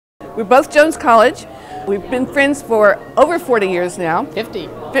We're both Jones College. We've been friends for over 40 years now. 50.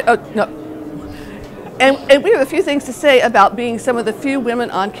 Oh, no. And we have a few things to say about being some of the few women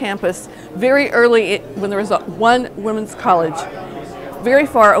on campus very early when there was one women's college, very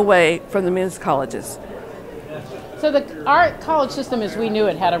far away from the men's colleges. So our college system as we knew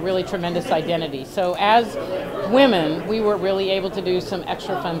it had a really tremendous identity. So as women, we were really able to do some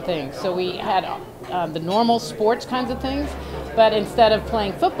extra fun things. So we had the normal sports kinds of things, but instead of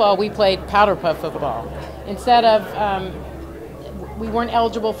playing football, we played powder puff football. Instead of, we weren't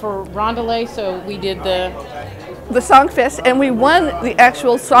eligible for rondelay, so we did the Song Fest, and we won the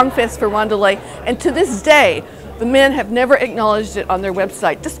actual Song Fest for rondelay, and to this day, the men have never acknowledged it on their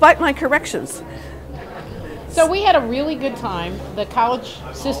website, despite my corrections. So we had a really good time. The college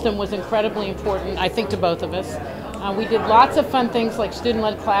system was incredibly important, I think, to both of us. We did lots of fun things like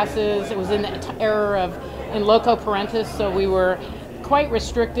student-led classes. It was in the era of in loco parentis, so we were quite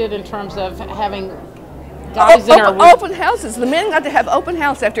restricted in terms of having guys in our room. Open houses. The men got to have open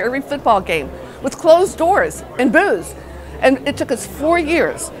house after every football game with closed doors and booze. And it took us 4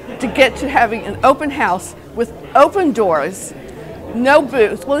 years to get to having an open house with open doors, no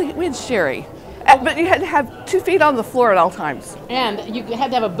booze. Well, we had sherry. But you had to have 2 feet on the floor at all times. And you had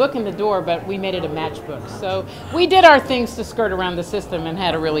to have a book in the door, but we made it a matchbook. So we did our things to skirt around the system and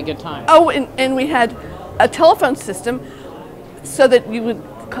had a really good time. Oh, and we had a telephone system so that you would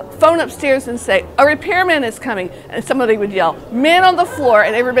phone upstairs and say, a repairman is coming, and somebody would yell, man on the floor,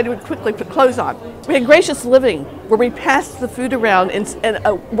 and everybody would quickly put clothes on. We had gracious living, where we passed the food around, and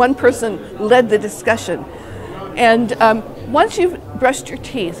one person led the discussion. And once you've brushed your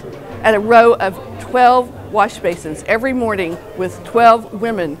teeth at a row of 12 wash basins every morning with 12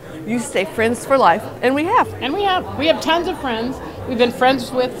 women, you stay friends for life, and we have. And we have tons of friends. We've been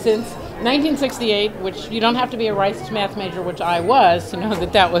friends with since 1968, which you don't have to be a Rice math major, which I was, to know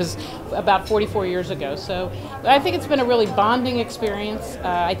that that was about 44 years ago. So I think it's been a really bonding experience.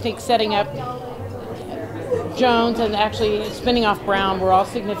 I think setting up Jones and actually spinning off Brown were all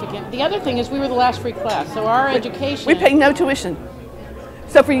significant. The other thing is we were the last free class, so our education... We pay no tuition.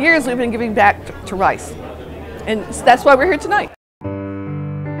 So for years we've been giving back to Rice. And that's why we're here tonight.